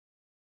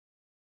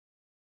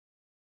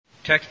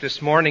Text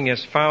this morning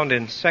is found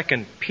in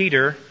 2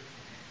 Peter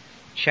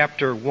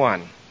chapter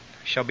 1. I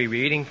shall be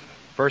reading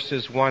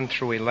verses 1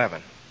 through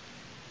 11.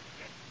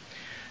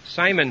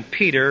 Simon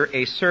Peter,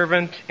 a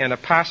servant and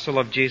apostle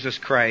of Jesus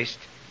Christ,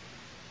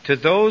 to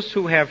those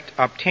who have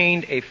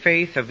obtained a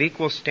faith of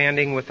equal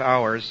standing with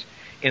ours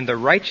in the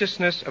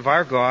righteousness of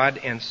our God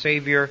and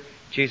Savior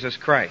Jesus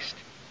Christ.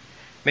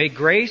 May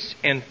grace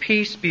and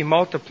peace be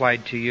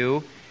multiplied to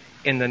you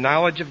in the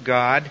knowledge of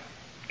God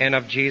and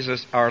of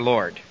Jesus our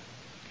Lord.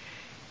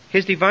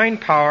 His divine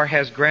power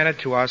has granted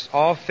to us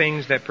all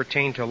things that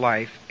pertain to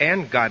life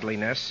and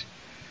godliness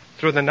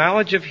through the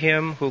knowledge of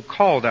Him who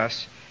called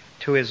us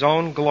to His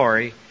own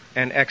glory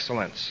and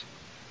excellence,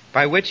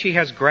 by which He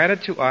has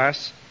granted to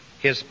us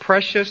His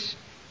precious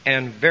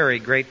and very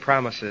great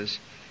promises,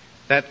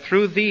 that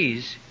through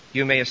these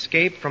you may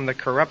escape from the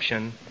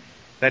corruption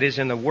that is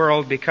in the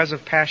world because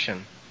of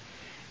passion,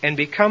 and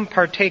become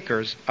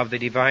partakers of the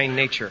divine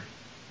nature.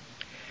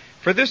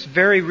 For this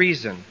very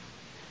reason,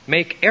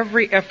 make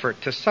every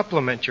effort to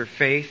supplement your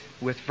faith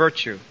with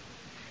virtue,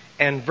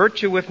 and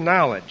virtue with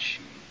knowledge,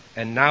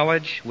 and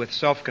knowledge with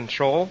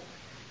self-control,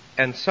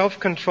 and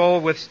self-control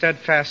with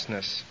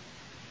steadfastness,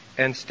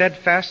 and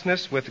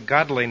steadfastness with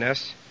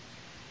godliness,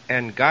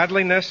 and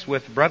godliness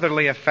with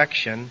brotherly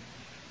affection,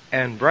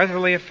 and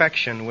brotherly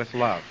affection with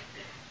love.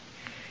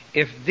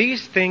 If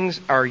these things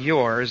are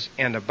yours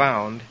and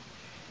abound,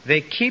 they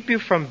keep you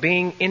from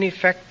being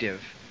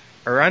ineffective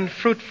or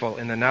unfruitful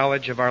in the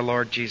knowledge of our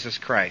Lord Jesus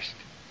Christ.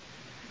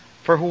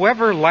 For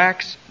whoever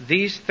lacks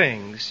these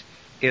things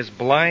is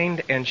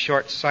blind and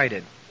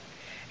short-sighted,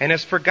 and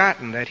has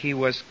forgotten that he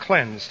was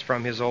cleansed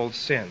from his old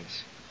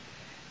sins.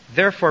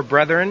 Therefore,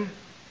 brethren,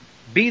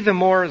 be the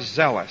more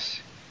zealous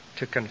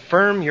to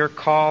confirm your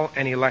call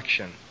and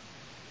election.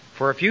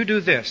 For if you do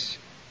this,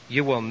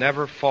 you will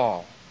never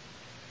fall.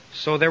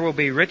 So there will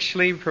be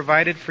richly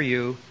provided for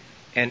you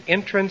an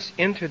entrance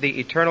into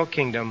the eternal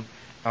kingdom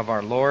of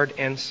our Lord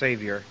and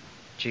Savior,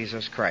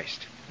 Jesus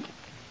Christ.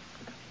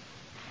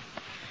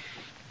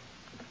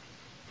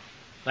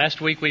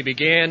 Last week we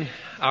began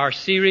our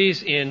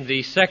series in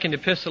the second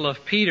epistle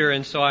of Peter,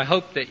 and so I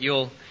hope that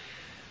you'll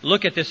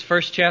look at this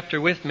first chapter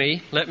with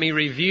me. Let me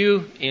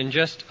review in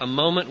just a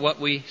moment what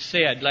we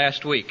said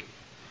last week.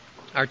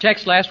 Our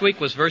text last week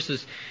was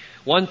verses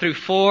 1 through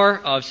 4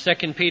 of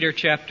 2 Peter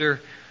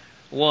chapter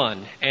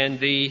 1. And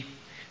the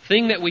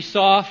thing that we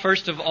saw,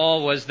 first of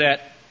all, was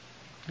that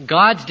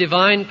God's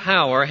divine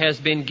power has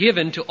been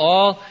given to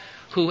all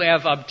who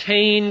have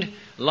obtained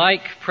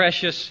like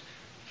precious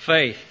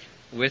faith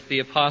with the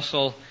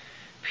Apostle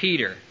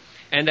Peter.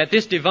 And that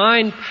this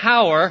divine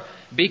power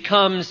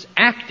becomes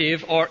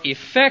active or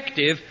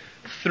effective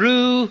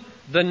through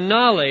the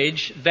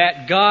knowledge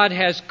that God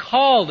has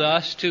called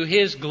us to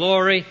His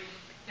glory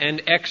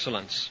and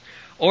excellence.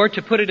 Or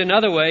to put it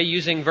another way,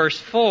 using verse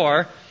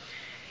 4,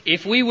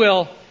 if we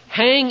will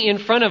hang in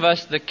front of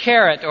us the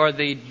carrot or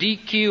the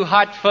DQ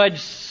hot fudge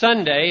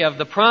sundae of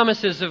the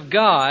promises of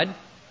God,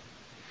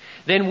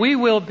 then we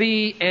will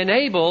be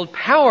enabled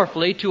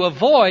powerfully to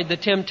avoid the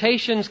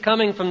temptations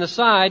coming from the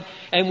side,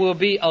 and will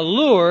be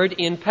allured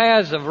in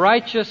paths of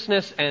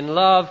righteousness and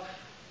love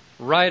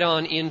right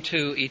on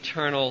into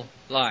eternal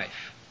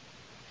life.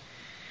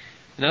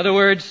 In other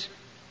words,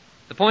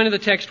 the point of the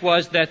text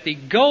was that the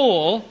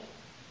goal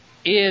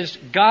is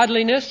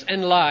godliness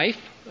and life,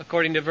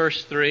 according to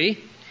verse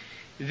 3.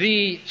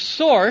 The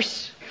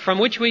source from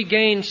which we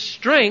gain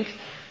strength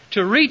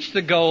to reach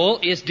the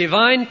goal is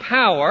divine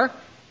power,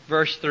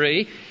 verse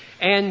 3,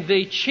 and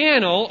the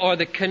channel or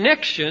the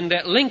connection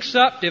that links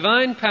up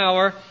divine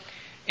power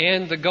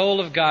and the goal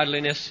of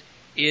godliness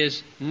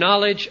is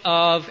knowledge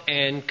of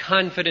and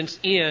confidence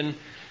in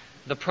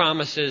the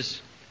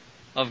promises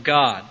of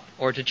God.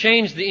 Or to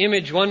change the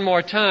image one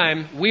more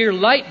time, we're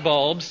light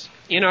bulbs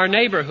in our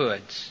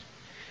neighborhoods.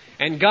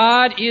 And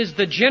God is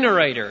the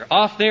generator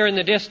off there in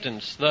the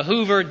distance, the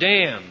Hoover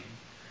Dam.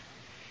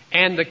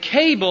 And the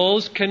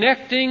cables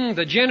connecting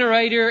the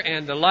generator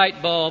and the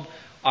light bulb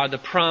are the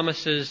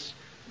promises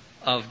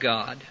of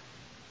God.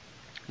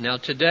 Now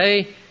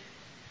today,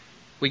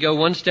 we go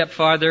one step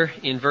farther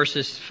in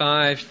verses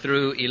 5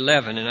 through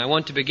 11. And I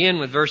want to begin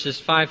with verses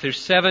 5 through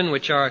 7,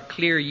 which are a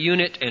clear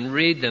unit, and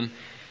read them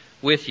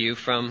with you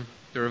from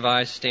the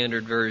Revised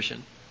Standard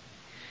Version.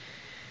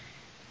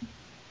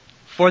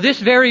 For this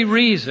very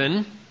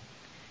reason,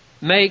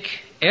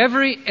 make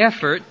every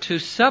effort to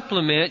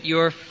supplement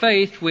your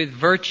faith with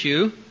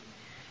virtue,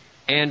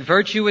 and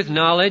virtue with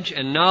knowledge,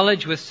 and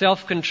knowledge with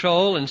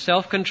self-control, and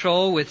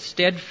self-control with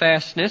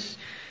steadfastness,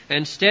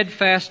 and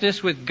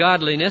steadfastness with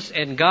godliness,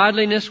 and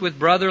godliness with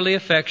brotherly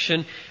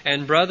affection,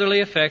 and brotherly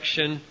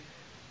affection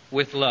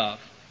with love.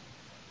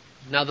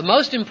 Now, the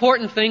most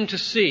important thing to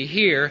see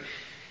here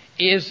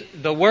is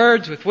the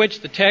words with which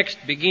the text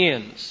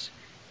begins,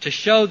 to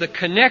show the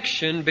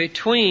connection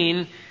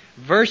between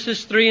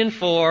verses 3 and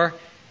 4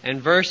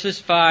 and verses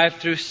 5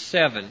 through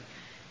 7.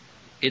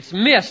 It's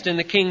missed in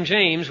the King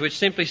James, which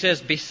simply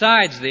says,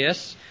 besides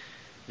this.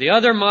 The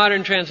other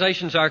modern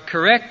translations are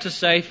correct to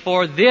say,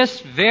 for this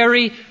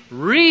very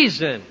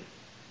reason.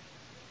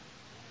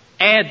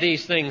 add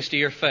these things to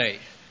your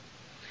faith.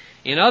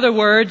 In other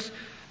words,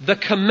 the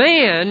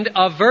command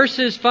of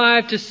verses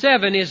 5 to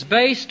 7 is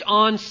based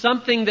on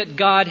something that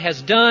God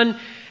has done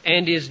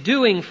and is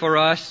doing for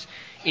us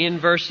in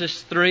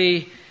verses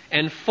 3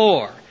 and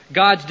 4.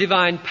 God's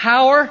divine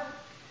power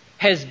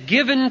has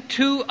given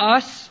to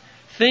us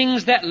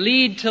things that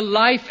lead to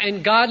life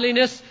and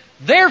godliness.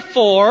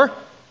 Therefore,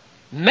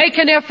 make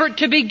an effort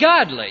to be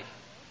godly.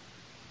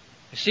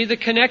 You see the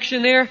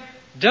connection there?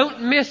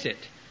 Don't miss it.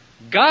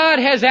 God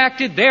has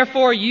acted,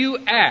 therefore you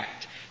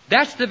act.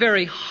 That's the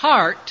very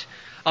heart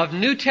of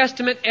New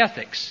Testament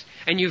ethics.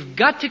 And you've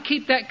got to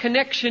keep that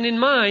connection in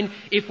mind.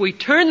 If we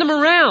turn them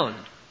around,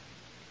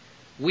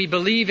 we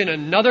believe in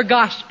another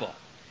gospel,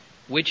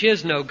 which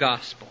is no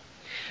gospel.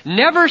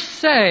 Never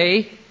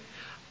say,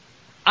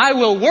 I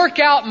will work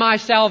out my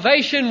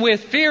salvation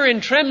with fear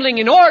and trembling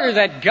in order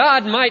that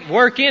God might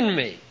work in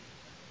me.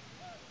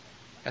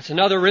 That's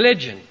another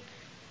religion.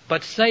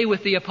 But say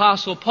with the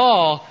Apostle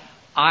Paul,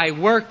 I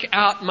work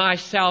out my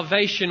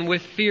salvation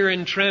with fear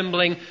and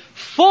trembling,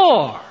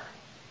 for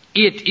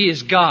it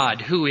is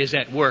God who is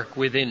at work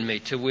within me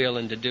to will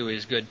and to do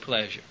His good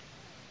pleasure.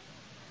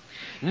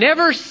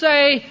 Never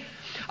say,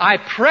 I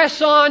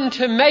press on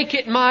to make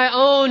it my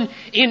own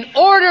in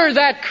order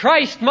that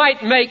Christ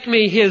might make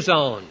me His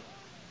own.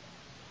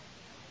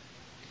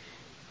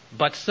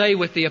 But say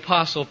with the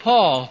Apostle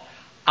Paul,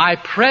 I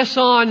press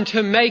on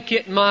to make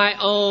it my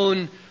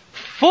own,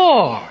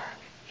 for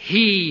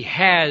He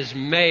has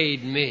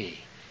made me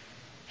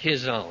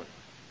His own.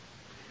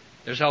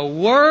 There's a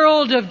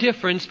world of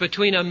difference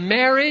between a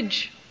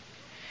marriage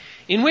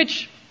in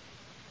which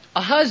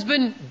a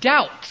husband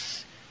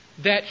doubts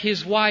that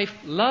his wife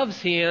loves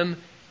him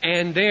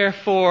and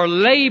therefore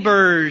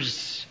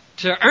labors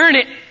to earn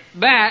it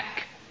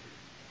back,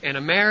 and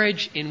a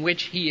marriage in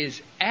which he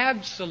is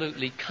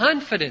absolutely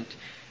confident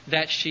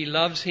that she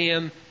loves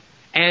him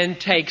and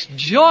takes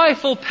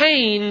joyful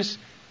pains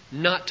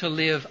not to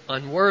live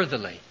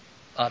unworthily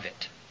of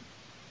it.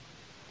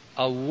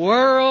 A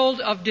world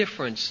of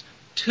difference.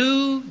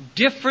 Two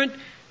different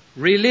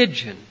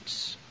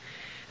religions.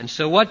 And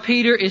so what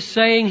Peter is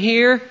saying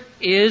here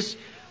is,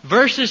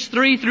 verses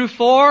 3 through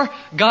 4,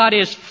 God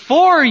is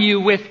for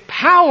you with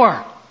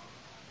power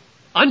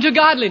unto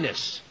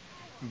godliness.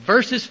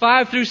 Verses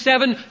 5 through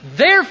 7,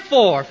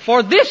 therefore,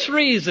 for this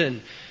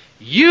reason,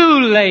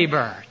 you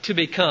labor to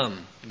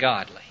become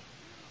godly.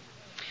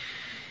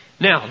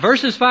 Now,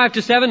 verses 5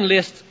 to 7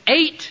 lists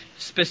 8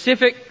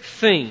 specific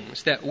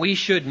things that we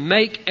should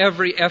make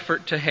every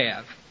effort to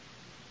have.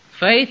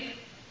 Faith,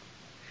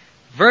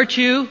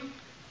 virtue,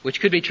 which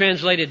could be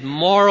translated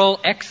moral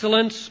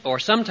excellence or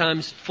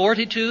sometimes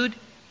fortitude,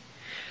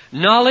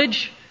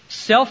 knowledge,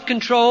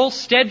 self-control,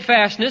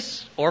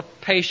 steadfastness or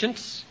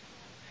patience,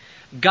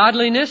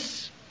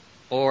 godliness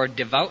or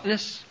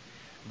devoutness,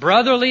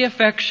 brotherly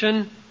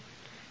affection,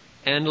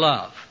 and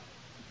love.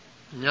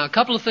 Now, a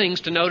couple of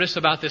things to notice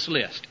about this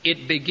list.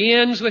 It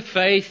begins with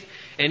faith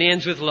and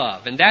ends with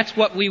love, and that's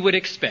what we would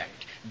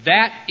expect.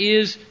 That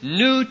is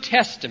New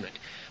Testament.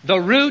 The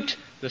root,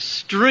 the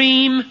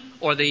stream,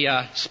 or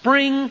the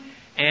spring,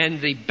 and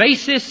the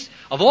basis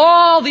of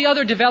all the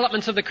other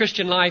developments of the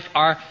Christian life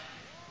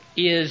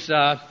is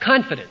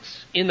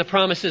confidence in the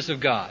promises of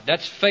God.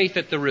 That's faith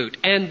at the root.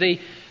 And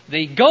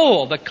the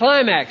goal, the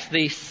climax,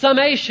 the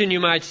summation, you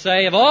might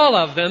say, of all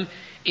of them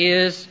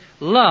is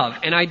love.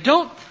 And I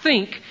don't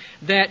think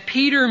that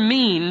Peter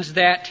means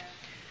that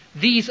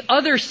these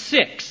other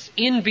 6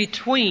 in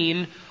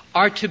between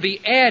are to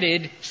be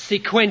added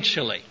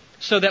sequentially.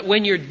 So that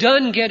when you're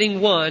done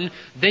getting one,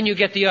 then you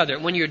get the other.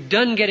 When you're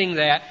done getting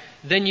that,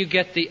 then you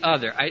get the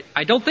other.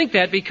 I don't think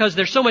that because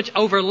there's so much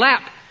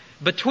overlap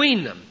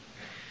between them.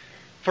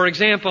 For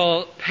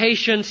example,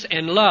 patience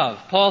and love.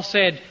 Paul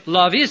said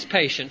love is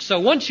patient. So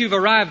once you've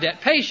arrived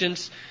at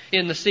patience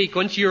in the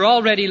sequence, you're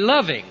already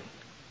loving.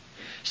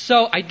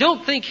 So I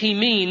don't think he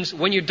means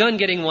when you're done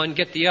getting one,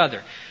 get the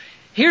other.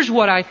 Here's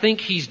what I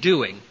think he's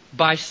doing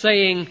by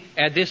saying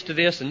add this to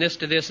this and this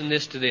to this and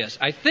this to this.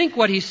 I think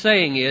what he's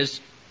saying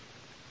is,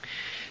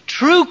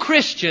 true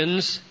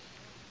Christians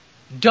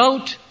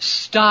don't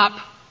stop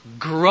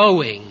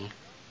growing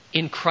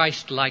in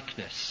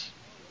Christ-likeness.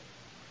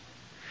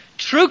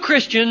 True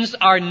Christians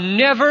are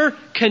never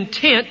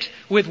content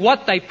with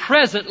what they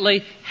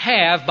presently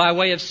have by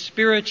way of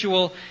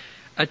spiritual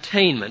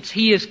attainments.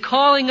 He is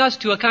calling us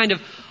to a kind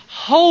of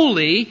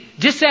holy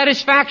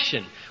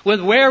dissatisfaction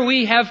with where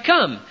we have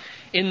come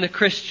in the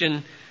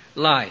Christian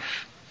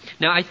life.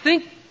 Now, I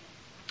think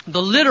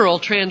the literal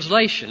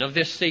translation of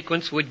this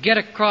sequence would get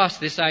across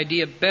this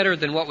idea better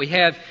than what we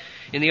have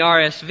in the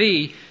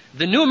RSV.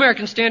 The New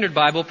American Standard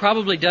Bible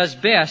probably does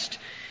best.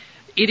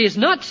 It is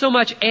not so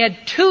much add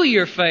to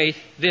your faith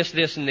this,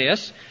 this, and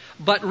this,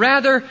 but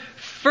rather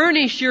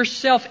furnish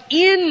yourself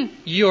in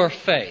your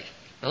faith.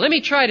 Now let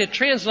me try to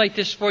translate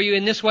this for you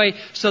in this way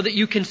so that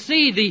you can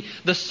see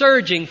the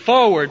surging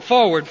forward,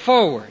 forward,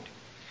 forward.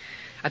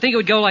 I think it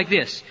would go like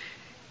this.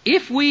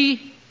 If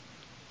we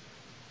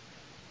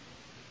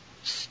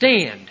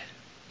stand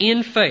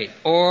in faith,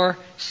 or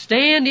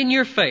stand in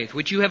your faith,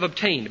 which you have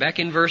obtained, back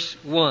in verse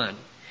 1.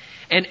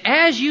 And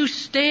as you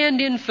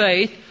stand in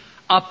faith,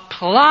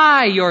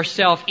 apply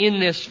yourself in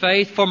this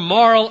faith for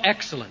moral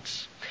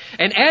excellence.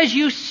 And as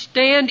you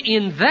stand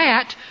in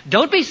that,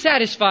 don't be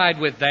satisfied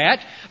with that,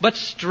 but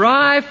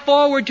strive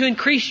forward to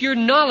increase your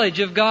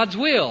knowledge of God's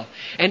will.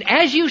 And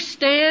as you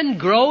stand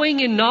growing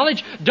in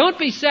knowledge, don't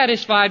be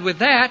satisfied with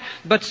that,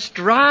 but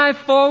strive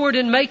forward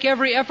and make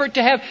every effort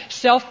to have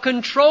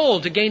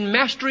self-control, to gain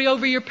mastery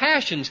over your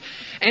passions.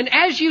 And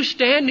as you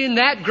stand in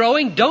that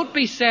growing, don't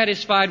be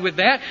satisfied with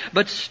that,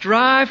 but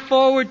strive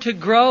forward to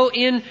grow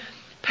in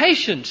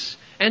patience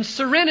and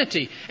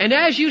serenity. And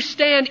as you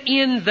stand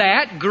in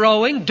that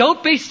growing,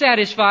 don't be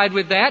satisfied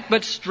with that,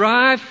 but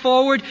strive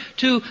forward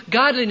to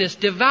godliness,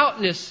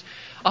 devoutness,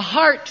 a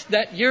heart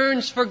that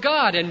yearns for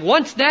God. And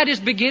once that is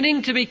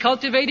beginning to be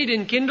cultivated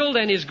and kindled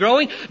and is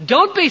growing,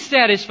 don't be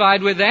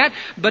satisfied with that,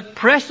 but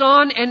press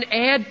on and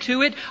add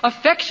to it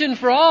affection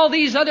for all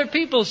these other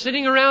people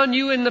sitting around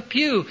you in the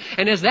pew.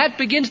 And as that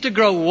begins to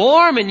grow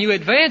warm and you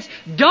advance,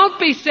 don't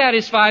be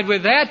satisfied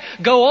with that.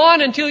 Go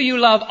on until you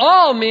love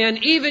all men,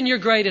 even your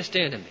greatest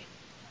enemy.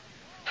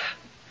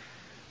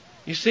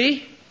 You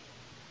see?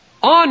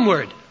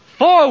 Onward,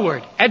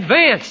 forward,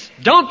 advance.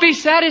 Don't be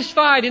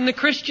satisfied in the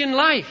Christian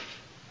life.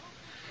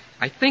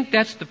 I think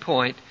that's the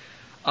point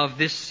of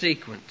this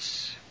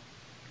sequence.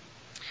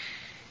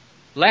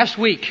 Last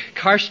week,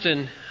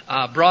 Karsten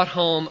brought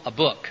home a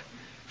book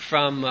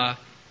from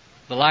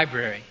the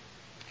library.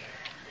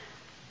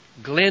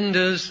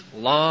 Glenda's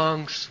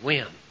Long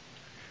Swim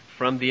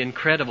from the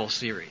Incredible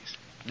series.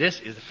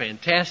 This is a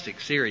fantastic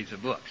series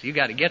of books. You've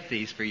got to get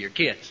these for your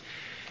kids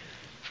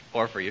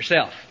or for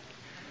yourself.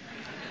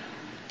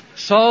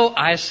 So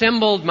I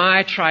assembled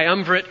my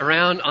triumvirate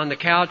around on the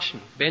couch,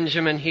 and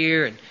Benjamin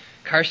here, and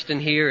Karsten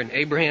here, and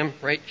Abraham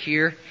right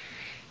here,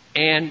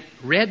 and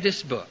read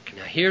this book.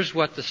 Now here's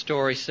what the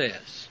story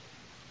says.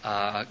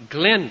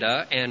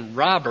 Glenda and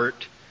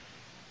Robert,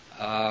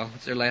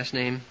 what's their last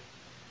name?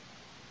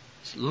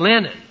 It's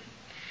Lennon.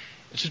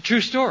 It's a true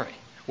story.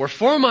 We're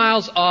 4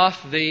 miles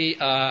off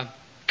the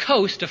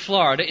coast of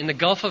Florida in the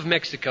Gulf of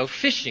Mexico,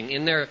 fishing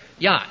in their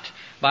yacht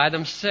by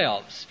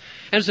themselves.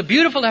 And it was a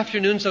beautiful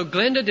afternoon, so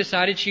Glenda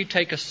decided she'd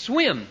take a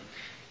swim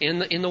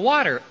in the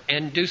water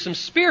and do some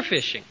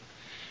spearfishing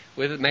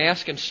with a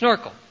mask and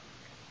snorkel.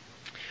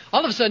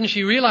 All of a sudden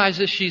she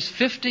realizes she's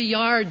 50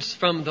 yards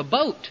from the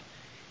boat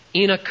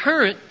in a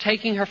current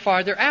taking her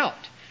farther out.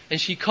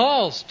 And she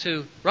calls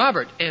to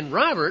Robert, and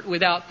Robert,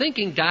 without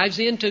thinking, dives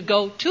in to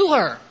go to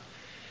her.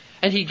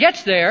 And he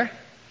gets there,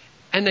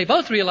 and they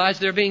both realize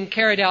they're being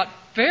carried out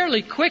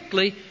fairly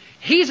quickly.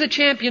 He's a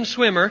champion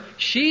swimmer,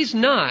 she's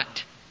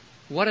not.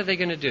 What are they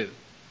going to do?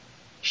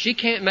 She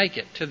can't make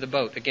it to the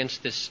boat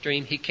against this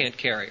stream. He can't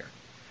carry her.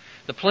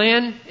 The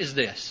plan is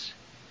this.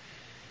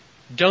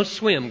 Don't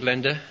swim,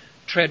 Glenda.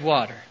 Tread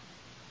water.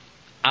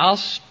 I'll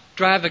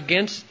strive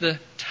against the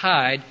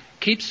tide,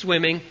 keep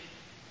swimming,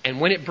 and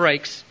when it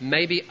breaks,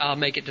 maybe I'll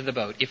make it to the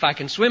boat. If I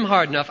can swim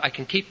hard enough, I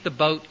can keep the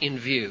boat in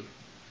view.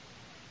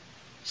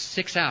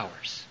 6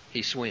 hours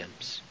he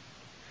swims.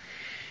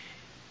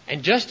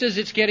 And just as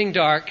it's getting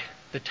dark,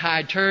 the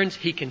tide turns.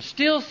 He can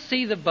still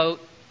see the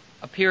boat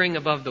appearing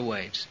above the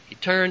waves. He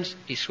turns,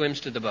 he swims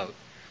to the boat.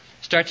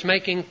 Starts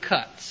making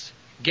cuts.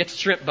 Gets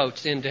shrimp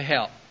boats in to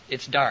help.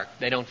 It's dark.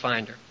 They don't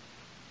find her.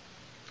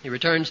 He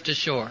returns to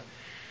shore.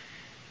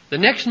 The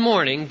next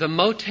morning, the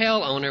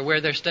motel owner where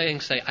they're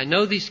staying say, I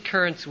know these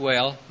currents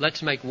well.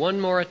 Let's make one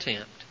more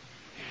attempt.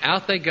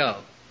 Out they go.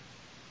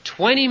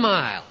 20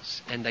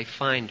 miles, and they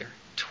find her.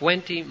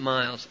 20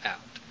 miles out.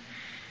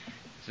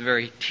 It's a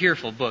very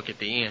tearful book at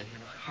the end.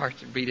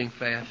 Hearts are beating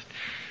fast.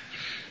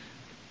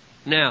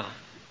 Now,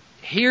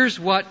 here's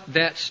what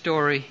that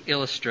story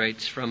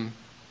illustrates from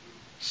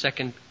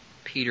 2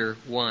 Peter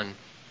 1.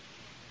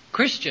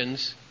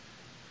 Christians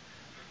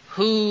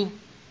who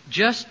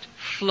just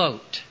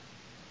float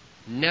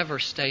never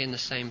stay in the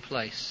same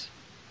place.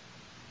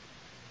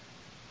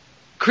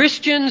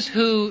 Christians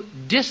who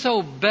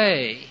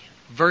disobey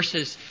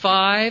verses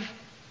 5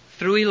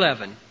 through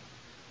 11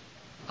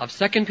 of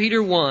 2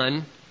 Peter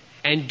 1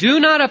 and do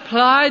not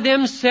apply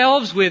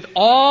themselves with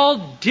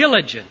all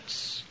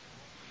diligence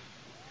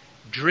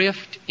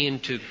drift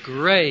into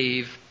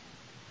grave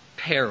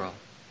peril.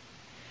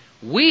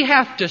 We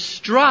have to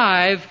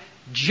strive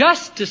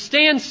just to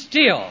stand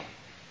still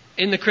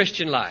in the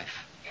Christian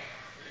life.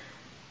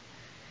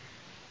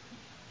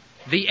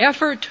 The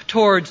effort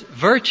towards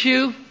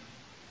virtue,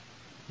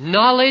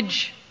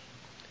 knowledge,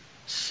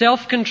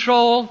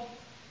 self-control,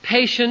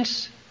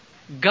 patience,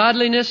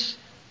 godliness,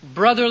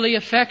 brotherly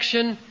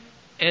affection,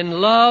 and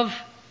love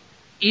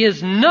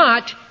is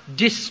not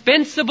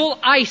dispensable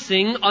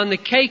icing on the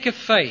cake of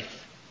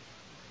faith.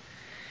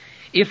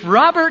 If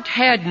Robert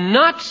had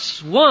not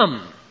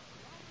swum,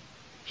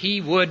 he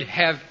would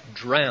have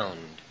drowned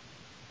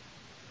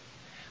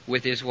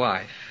with his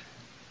wife.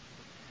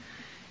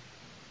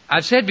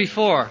 I've said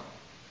before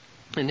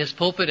in this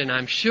pulpit, and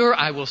I'm sure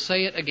I will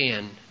say it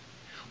again,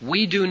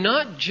 We do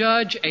not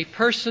judge a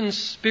person's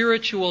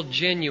spiritual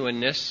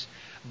genuineness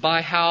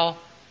by how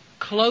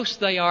close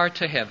they are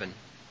to heaven.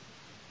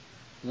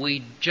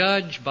 We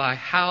judge by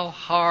how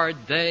hard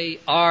they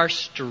are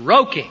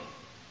stroking.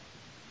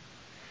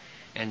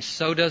 And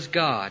so does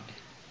God.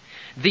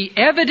 The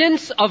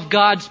evidence of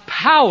God's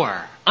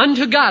power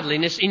unto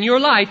godliness in your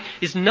life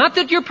is not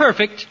that you're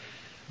perfect,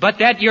 but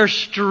that you're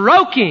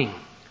stroking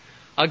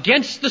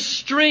against the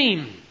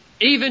stream,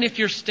 even if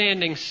you're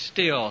standing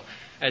still,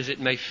 as it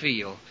may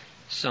feel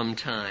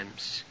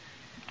sometimes.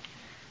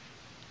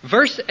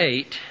 Verse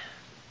 8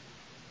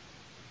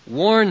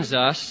 warns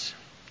us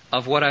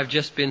of what I've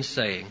just been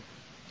saying.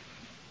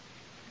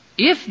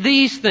 If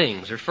these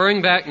things,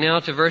 referring back now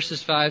to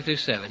verses 5 through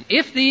 7,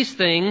 if these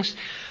things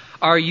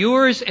are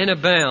yours and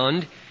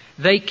abound,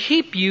 they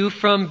keep you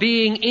from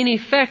being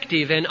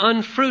ineffective and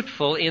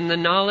unfruitful in the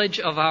knowledge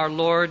of our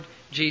Lord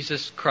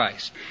Jesus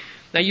Christ.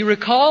 Now you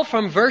recall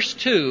from verse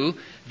 2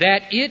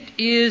 that it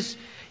is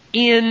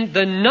in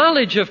the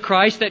knowledge of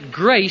Christ that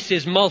grace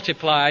is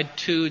multiplied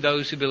to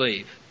those who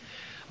believe.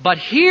 But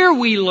here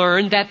we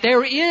learn that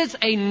there is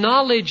a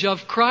knowledge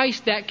of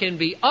Christ that can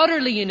be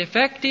utterly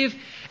ineffective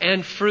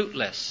and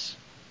fruitless.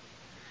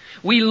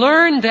 We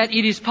learn that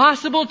it is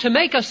possible to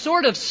make a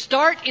sort of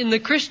start in the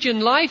Christian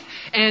life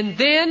and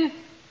then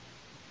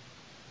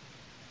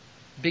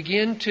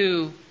begin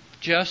to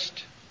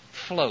just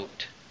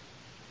float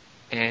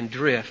and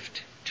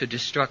drift to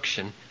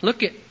destruction.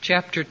 Look at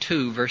chapter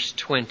 2, verse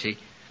 20.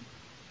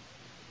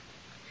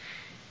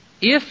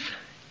 If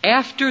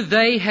after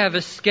they have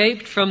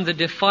escaped from the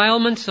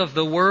defilements of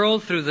the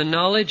world through the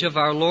knowledge of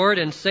our Lord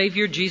and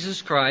Savior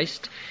Jesus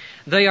Christ,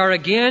 they are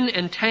again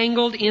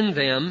entangled in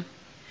them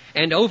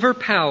and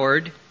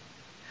overpowered,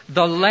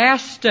 the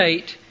last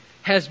state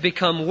has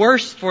become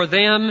worse for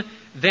them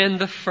than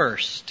the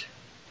first.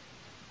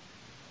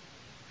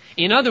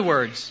 In other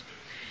words,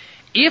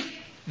 if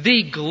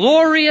the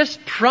glorious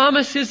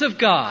promises of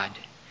God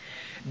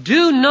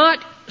do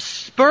not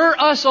spur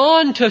us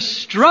on to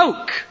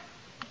stroke,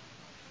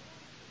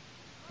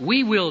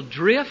 we will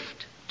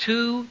drift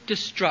to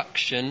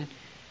destruction,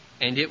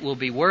 and it will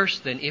be worse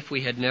than if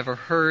we had never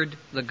heard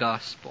the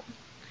gospel.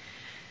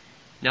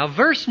 Now,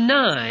 verse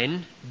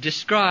 9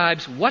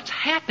 describes what's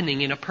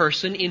happening in a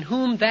person in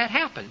whom that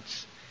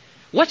happens.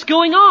 What's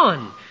going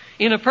on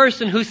in a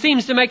person who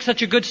seems to make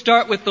such a good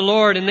start with the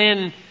Lord and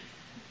then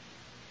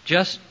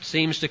just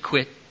seems to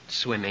quit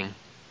swimming.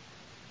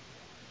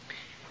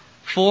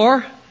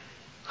 For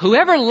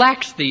whoever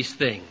lacks these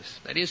things,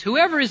 that is,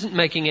 whoever isn't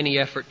making any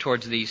effort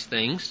towards these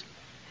things,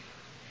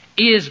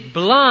 is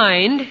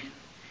blind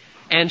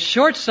and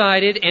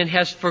short-sighted and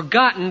has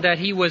forgotten that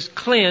he was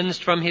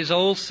cleansed from his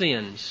old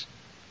sins.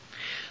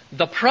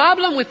 The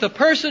problem with the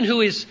person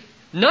who is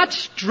not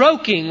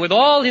stroking with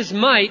all his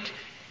might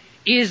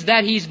is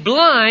that he's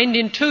blind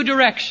in two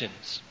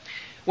directions.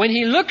 When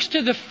he looks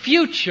to the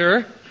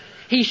future,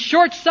 he's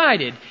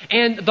short-sighted,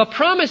 and the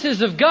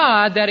promises of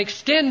God that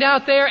extend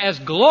out there as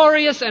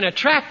glorious and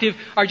attractive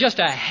are just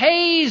a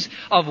haze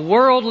of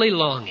worldly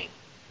longing.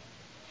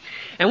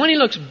 And when he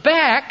looks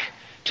back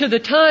to the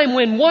time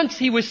when once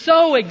he was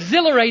so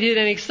exhilarated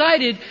and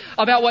excited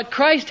about what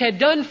Christ had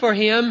done for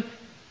him,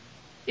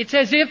 it's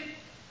as if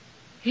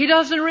he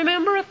doesn't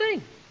remember a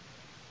thing.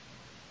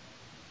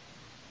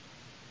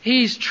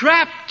 He's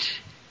trapped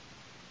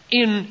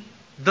in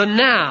the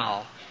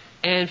now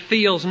and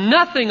feels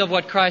nothing of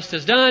what Christ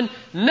has done,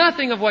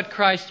 nothing of what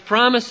Christ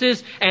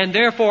promises, and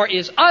therefore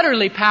is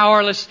utterly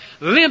powerless,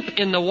 limp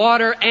in the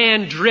water,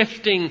 and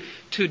drifting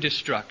to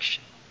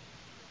destruction.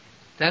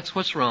 That's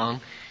what's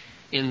wrong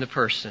in the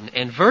person.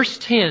 And verse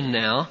 10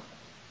 now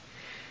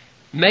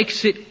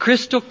makes it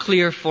crystal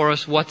clear for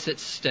us what's at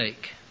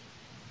stake.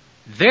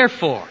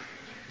 Therefore,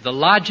 the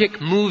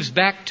logic moves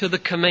back to the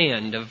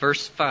command of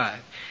verse 5.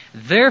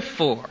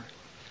 Therefore,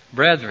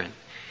 brethren,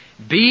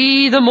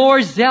 be the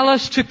more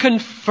zealous to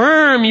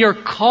confirm your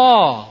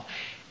call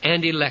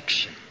and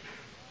election.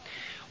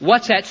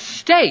 What's at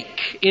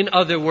stake, in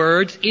other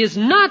words, is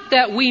not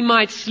that we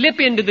might slip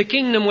into the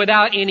kingdom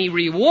without any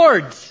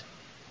rewards,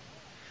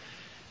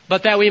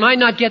 but that we might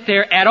not get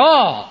there at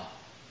all,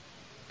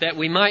 that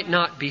we might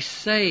not be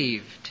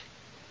saved.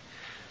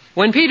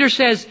 When Peter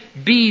says,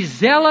 be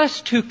zealous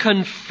to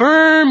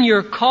confirm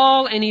your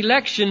call and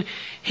election,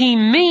 he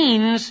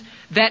means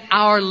that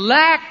our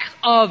lack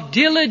of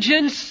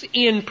diligence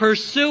in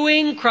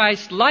pursuing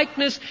Christ's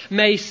likeness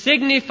may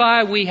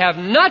signify we have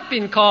not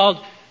been called,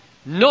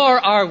 nor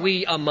are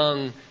we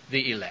among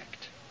the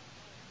elect.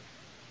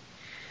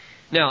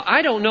 Now,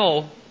 I don't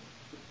know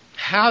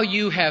how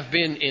you have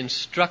been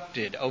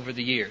instructed over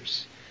the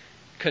years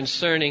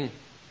concerning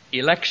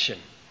election,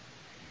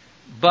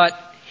 but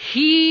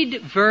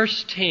heed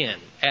verse 10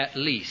 at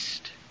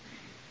least.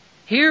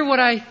 Hear what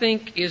I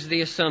think is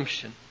the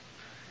assumption.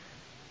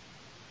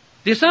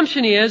 The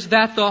assumption is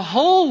that the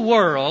whole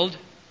world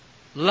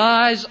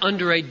lies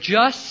under a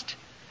just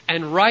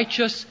and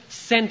righteous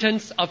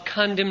sentence of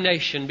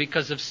condemnation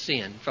because of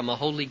sin from a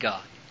holy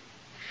God.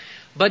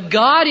 But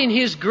God, in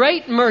His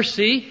great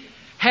mercy,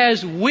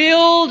 has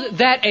willed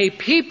that a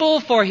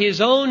people for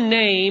His own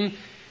name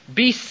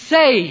be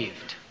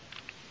saved.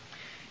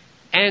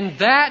 And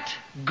that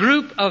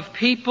group of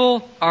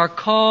people are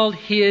called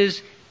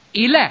His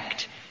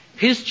elect,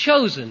 His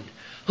chosen,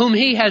 whom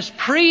He has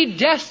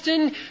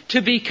predestined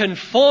to be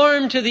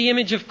conformed to the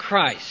image of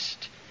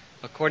Christ,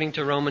 according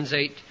to Romans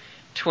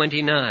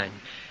 8:29.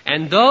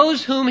 And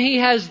those whom He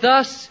has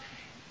thus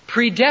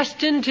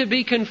predestined to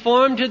be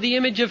conformed to the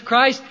image of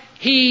Christ,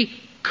 He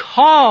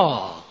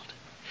called.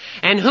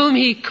 And whom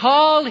He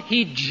called,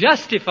 He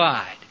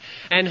justified.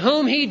 And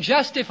whom He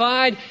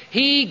justified,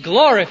 He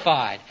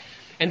glorified.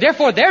 And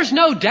therefore, there's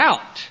no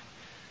doubt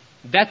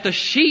that the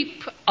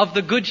sheep of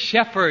the Good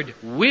Shepherd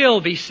will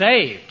be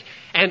saved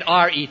and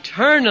are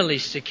eternally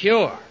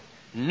secure.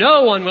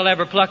 No one will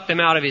ever pluck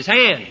them out of His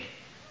hand.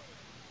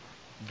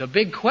 The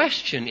big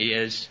question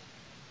is,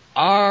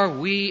 are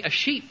we a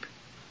sheep?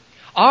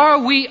 Are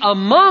we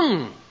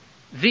among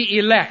the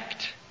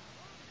elect?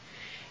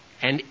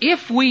 And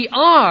if we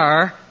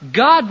are,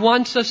 God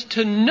wants us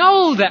to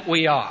know that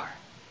we are.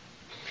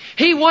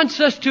 He wants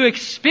us to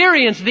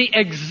experience the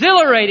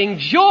exhilarating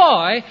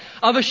joy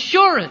of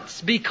assurance,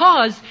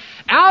 because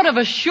out of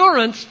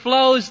assurance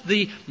flows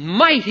the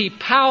mighty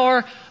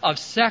power of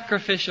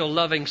sacrificial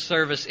loving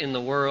service in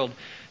the world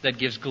that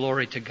gives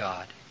glory to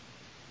God.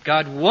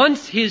 God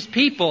wants His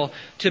people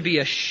to be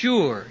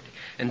assured.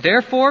 And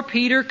therefore,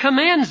 Peter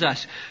commands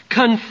us,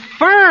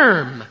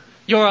 confirm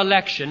your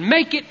election.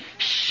 Make it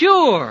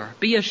sure.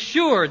 Be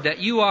assured that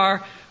you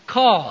are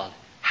called.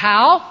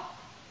 How?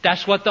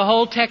 That's what the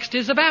whole text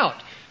is about.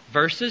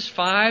 Verses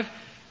 5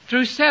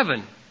 through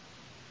 7.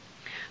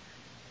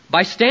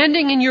 By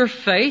standing in your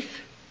faith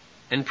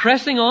and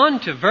pressing on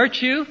to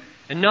virtue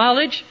and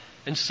knowledge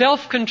and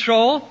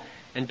self-control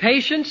and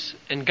patience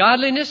and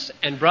godliness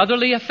and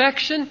brotherly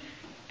affection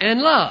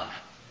and love.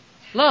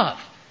 Love.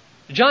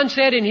 John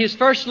said in his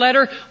first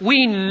letter,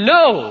 we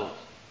know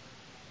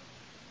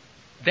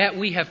that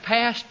we have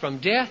passed from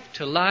death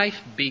to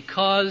life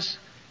because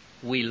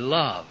we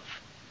love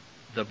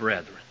the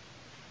brethren.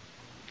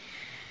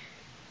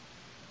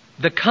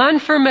 The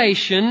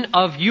confirmation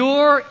of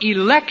your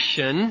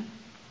election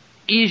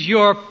is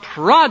your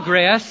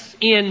progress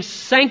in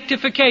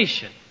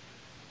sanctification.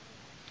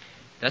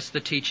 That's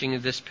the teaching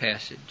of this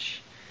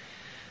passage.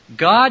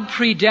 God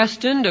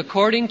predestined,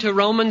 according to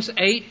Romans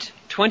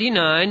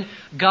 8:29,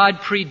 God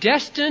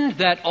predestined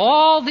that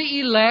all the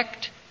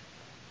elect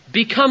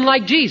become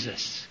like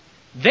Jesus.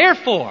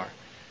 Therefore,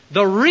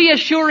 the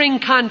reassuring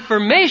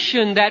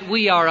confirmation that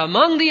we are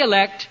among the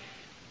elect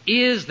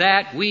is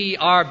that we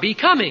are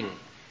becoming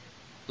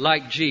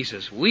like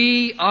Jesus.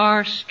 We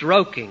are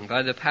stroking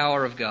by the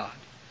power of God.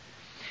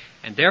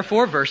 And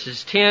therefore,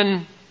 verses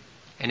 10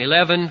 and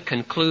 11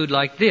 conclude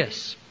like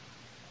this.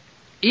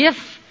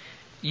 If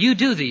you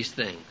do these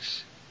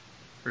things,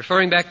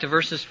 referring back to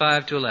verses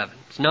 5 to 11,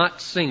 it's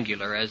not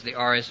singular as the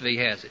RSV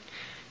has it.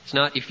 It's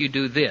not if you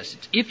do this.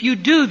 It's if you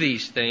do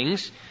these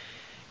things,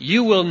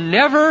 you will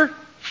never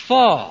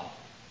fall.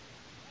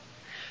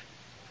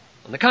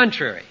 On the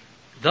contrary,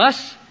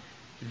 thus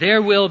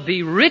there will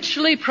be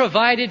richly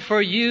provided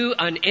for you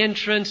an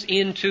entrance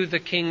into the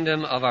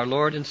kingdom of our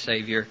Lord and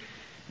Savior,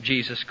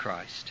 Jesus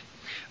Christ.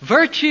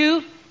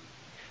 Virtue,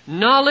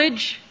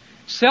 knowledge,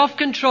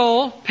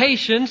 self-control,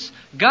 patience,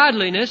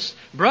 godliness,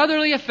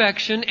 brotherly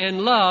affection,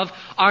 and love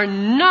are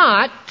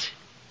not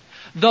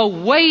the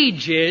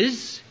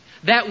wages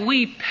that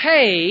we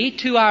pay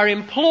to our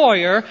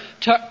employer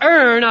to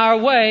earn our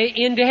way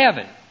into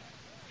heaven.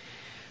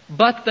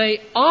 But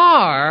they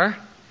are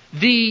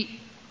the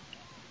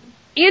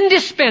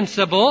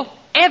indispensable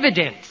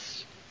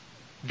evidence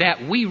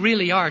that we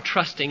really are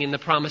trusting in the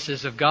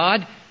promises of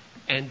God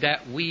and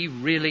that we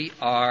really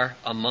are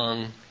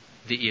among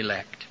the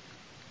elect.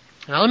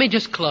 Now let me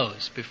just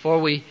close before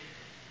we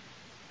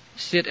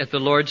sit at the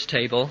Lord's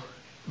table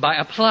by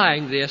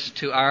applying this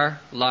to our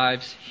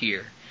lives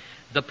here.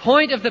 The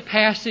point of the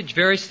passage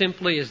very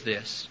simply is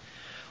this.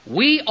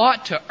 We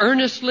ought to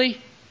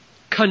earnestly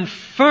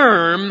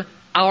confirm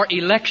our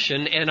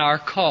election and our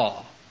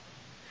call.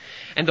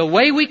 And the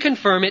way we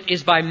confirm it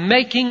is by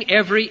making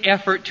every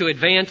effort to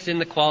advance in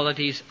the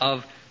qualities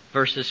of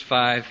verses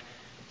 5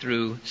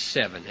 through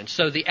 7. And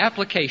so the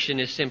application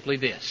is simply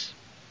this.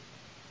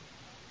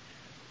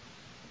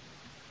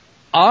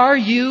 Are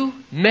you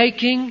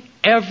making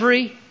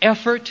every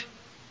effort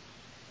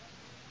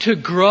to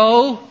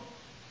grow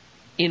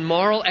in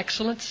moral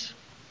excellence?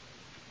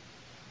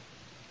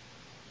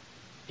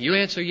 You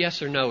answer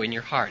yes or no in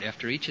your heart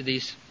after each of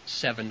these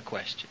 7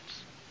 questions.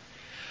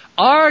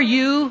 Are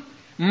you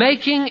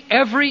making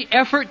every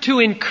effort to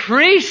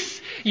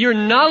increase your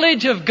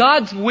knowledge of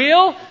God's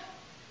will?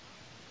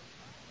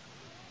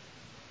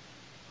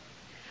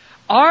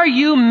 Are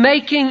you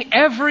making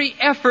every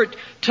effort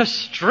to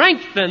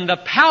strengthen the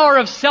power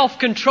of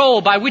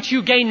self-control by which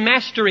you gain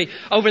mastery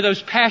over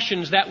those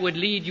passions that would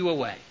lead you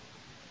away?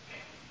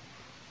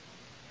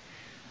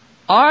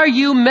 Are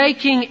you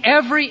making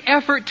every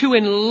effort to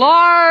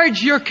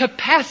enlarge your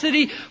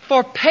capacity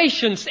for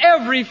patience,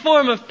 every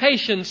form of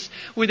patience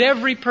with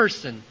every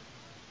person?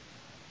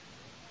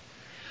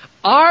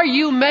 Are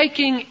you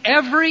making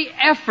every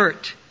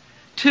effort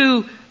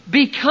to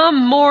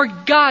become more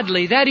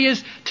godly? That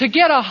is, to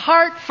get a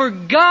heart for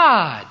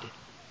God.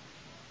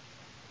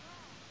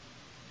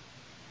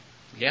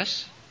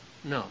 Yes?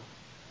 No.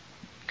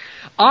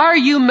 Are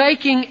you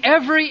making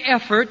every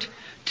effort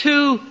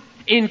to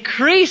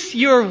increase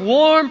your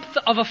warmth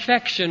of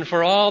affection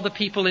for all the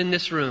people in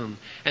this room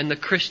and the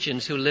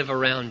Christians who live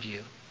around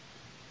you?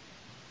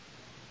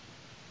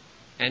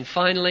 And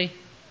finally,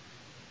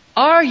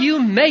 are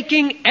you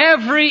making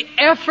every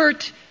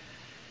effort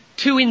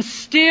to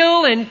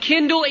instill and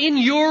kindle in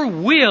your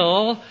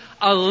will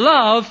a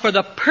love for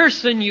the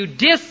person you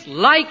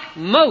dislike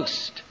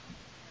most?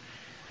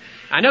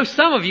 I know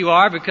some of you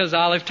are, because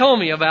Olive told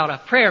me about a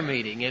prayer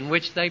meeting in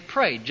which they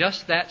prayed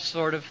just that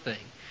sort of thing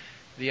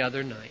the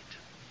other night.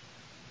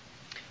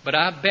 But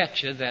I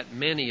bet you that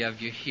many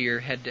of you here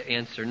had to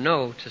answer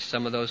no to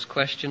some of those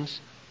questions.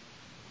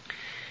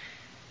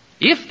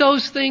 If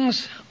those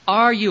things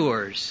are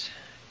yours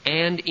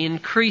and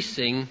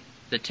increasing,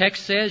 the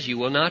text says you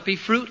will not be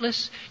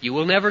fruitless, you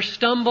will never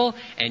stumble,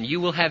 and you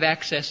will have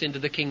access into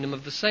the kingdom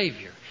of the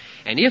Savior.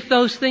 And if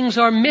those things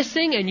are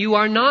missing and you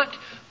are not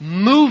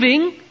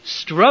moving,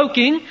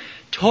 stroking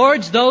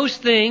towards those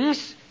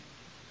things,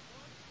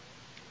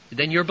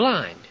 then you're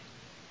blind.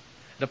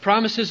 The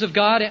promises of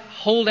God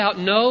hold out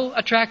no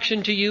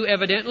attraction to you,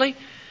 evidently.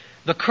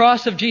 The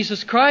cross of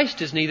Jesus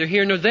Christ is neither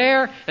here nor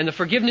there, and the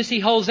forgiveness He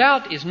holds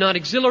out is not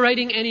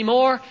exhilarating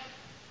anymore.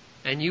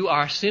 And you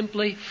are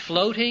simply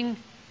floating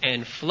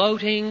and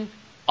floating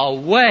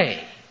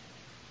away,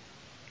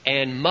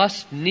 and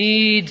must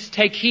needs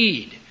take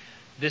heed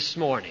this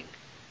morning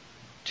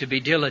to be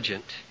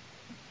diligent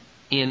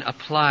in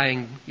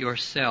applying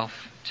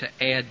yourself to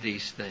add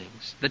these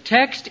things. The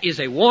text is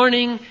a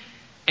warning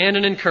and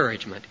an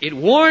encouragement. It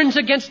warns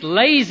against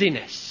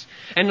laziness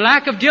and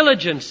lack of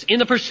diligence in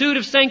the pursuit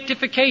of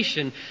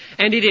sanctification,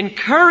 and it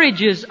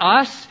encourages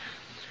us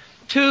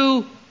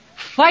to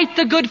fight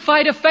the good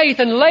fight of faith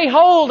and lay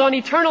hold on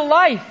eternal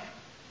life.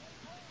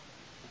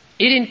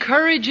 It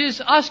encourages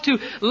us to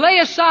lay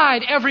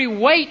aside every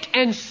weight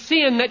and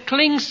sin that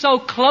clings so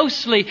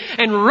closely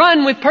and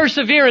run with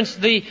perseverance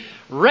the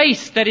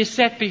race that is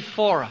set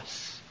before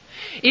us.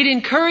 It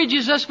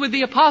encourages us with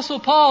the Apostle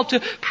Paul to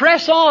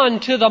press on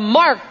to the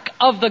mark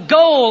of the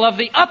goal of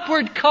the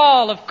upward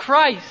call of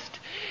Christ.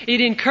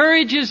 It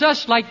encourages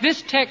us, like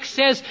this text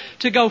says,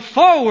 to go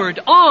forward,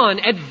 on,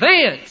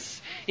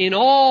 advance in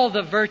all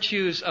the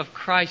virtues of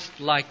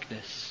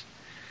Christ-likeness.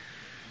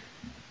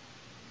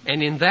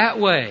 And in that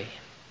way,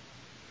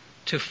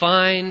 to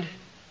find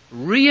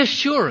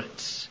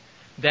reassurance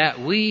that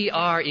we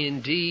are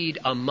indeed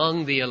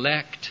among the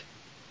elect,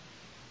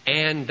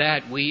 and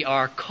that we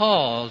are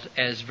called,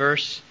 as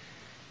verse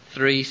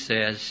 3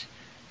 says,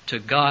 to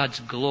God's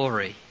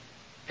glory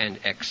and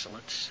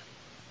excellence.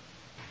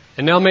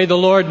 And now may the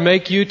Lord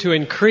make you to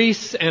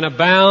increase and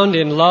abound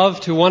in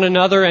love to one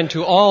another and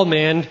to all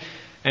men,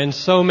 and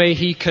so may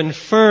He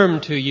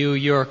confirm to you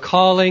your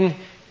calling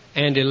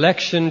and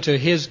election to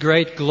His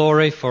great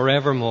glory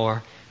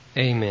forevermore.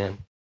 Amen.